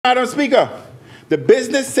Madam Speaker, the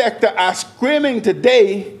business sector are screaming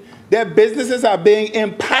today their businesses are being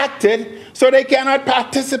impacted so they cannot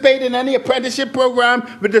participate in any apprenticeship program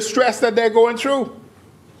with the stress that they're going through.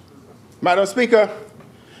 Madam Speaker,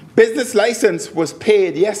 business license was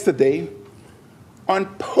paid yesterday on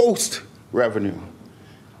post revenue.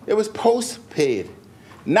 It was post-paid.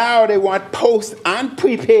 Now they want post and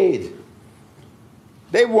prepaid.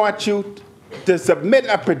 They want you to submit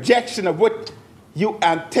a projection of what you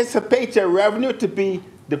anticipate your revenue to be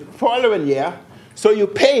the following year, so you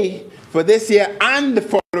pay for this year and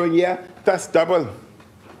the following year. That's double.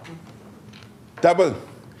 Double.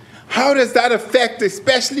 How does that affect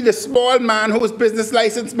especially the small man whose business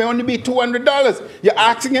license may only be $200? You're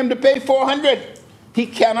asking him to pay $400. He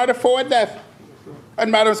cannot afford that.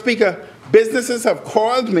 And Madam Speaker, businesses have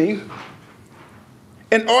called me.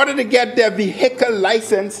 In order to get their vehicle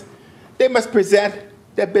license, they must present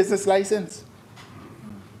their business license.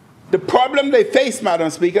 The problem they face, Madam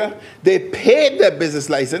Speaker, they paid their business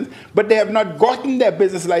license, but they have not gotten their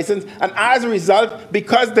business license, and as a result,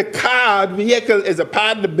 because the vehicle is a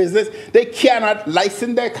part of the business, they cannot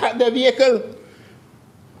license their vehicle.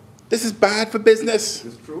 This is bad for business.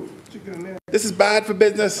 This is bad for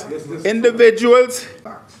business. Individuals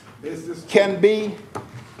can be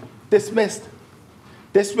dismissed.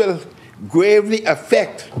 This will gravely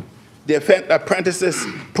affect the apprentices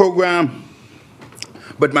program.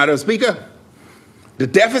 But, Madam Speaker, the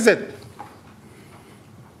deficit,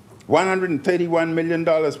 $131 million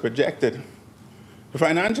projected. The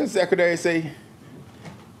Financial Secretary say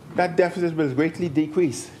that deficit will greatly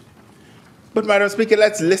decrease. But, Madam Speaker,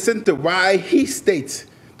 let's listen to why he states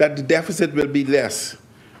that the deficit will be less.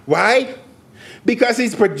 Why? Because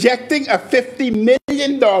he's projecting a $50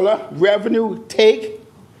 million revenue take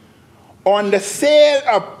on the sale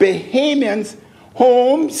of Bahamians'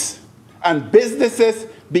 homes and businesses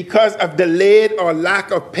because of delayed or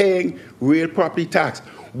lack of paying real property tax.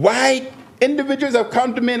 Why? Individuals have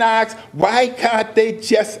come to me and asked, why can't they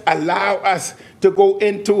just allow us to go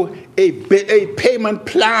into a payment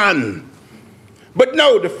plan? But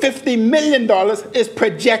no, the $50 million is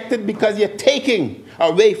projected because you're taking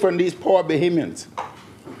away from these poor Bahamians.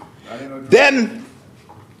 Then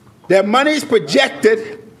their money is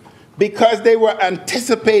projected because they were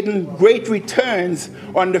anticipating great returns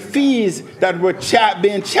on the fees that were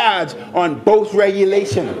being charged on boat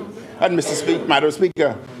regulation. And Madam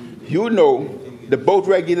Speaker, you know the boat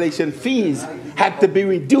regulation fees had to be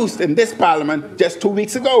reduced in this Parliament just 2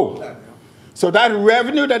 weeks ago. So that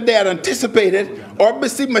revenue that they had anticipated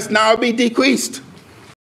obviously must now be decreased.